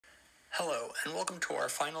Hello, and welcome to our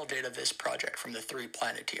final data viz project from the three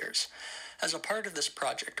Planeteers. As a part of this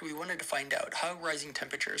project, we wanted to find out how rising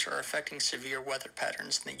temperatures are affecting severe weather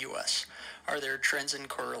patterns in the US. Are there trends and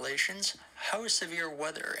correlations? How is severe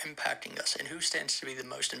weather impacting us, and who stands to be the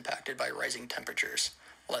most impacted by rising temperatures?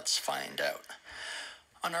 Let's find out.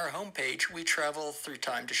 On our homepage, we travel through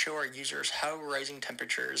time to show our users how rising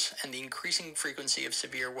temperatures and the increasing frequency of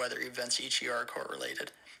severe weather events each year are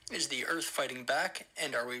correlated. Is the Earth fighting back,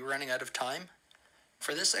 and are we running out of time?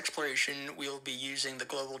 For this exploration, we'll be using the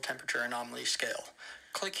Global Temperature Anomaly Scale.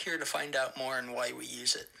 Click here to find out more and why we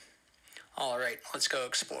use it. Alright, let's go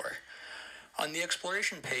explore. On the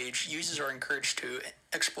exploration page, users are encouraged to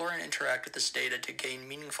explore and interact with this data to gain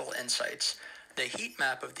meaningful insights. The heat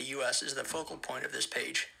map of the US is the focal point of this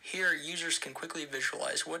page. Here, users can quickly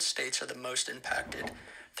visualize what states are the most impacted.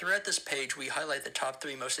 Throughout this page, we highlight the top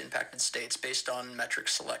 3 most impacted states based on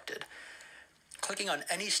metrics selected. Clicking on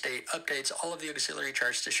any state updates all of the auxiliary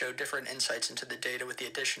charts to show different insights into the data with the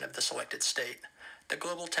addition of the selected state. The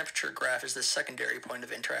global temperature graph is the secondary point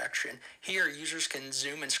of interaction. Here, users can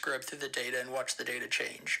zoom and scrub through the data and watch the data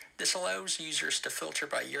change. This allows users to filter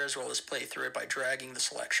by year as well as play through it by dragging the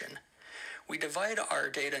selection. We divide our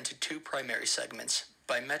data into 2 primary segments,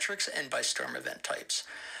 by metrics and by storm event types.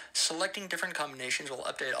 Selecting different combinations will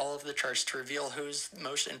update all of the charts to reveal who's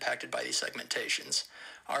most impacted by these segmentations.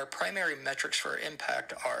 Our primary metrics for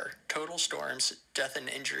impact are total storms, death and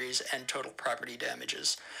injuries, and total property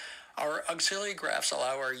damages. Our auxiliary graphs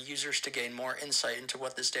allow our users to gain more insight into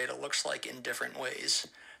what this data looks like in different ways.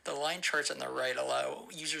 The line charts on the right allow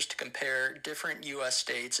users to compare different US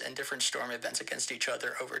states and different storm events against each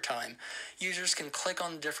other over time. Users can click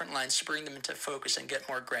on different lines to bring them into focus and get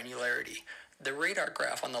more granularity. The radar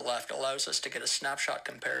graph on the left allows us to get a snapshot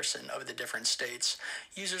comparison of the different states.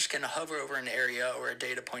 Users can hover over an area or a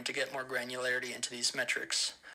data point to get more granularity into these metrics.